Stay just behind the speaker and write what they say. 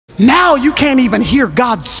Now you can't even hear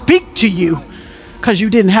God speak to you because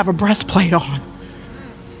you didn't have a breastplate on.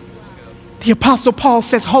 The Apostle Paul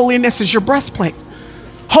says holiness is your breastplate.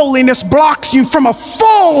 Holiness blocks you from a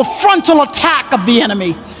full frontal attack of the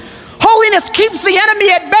enemy. Holiness keeps the enemy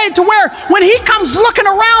at bay to where when he comes looking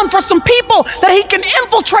around for some people that he can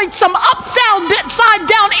infiltrate some upside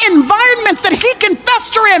down environments that he can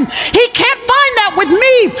fester in, he can't find that with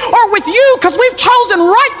me or with you because we've chosen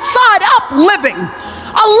right side up living,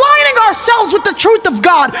 aligning ourselves with the truth of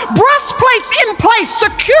God, breastplates in place,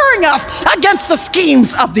 securing us against the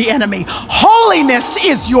schemes of the enemy. Holiness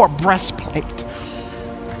is your breastplate.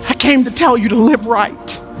 I came to tell you to live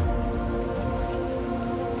right.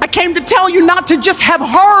 I came to tell you not to just have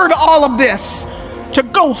heard all of this, to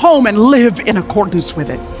go home and live in accordance with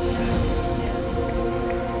it.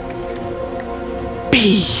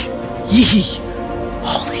 Be ye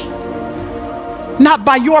holy. Not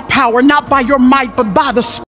by your power, not by your might, but by the Spirit.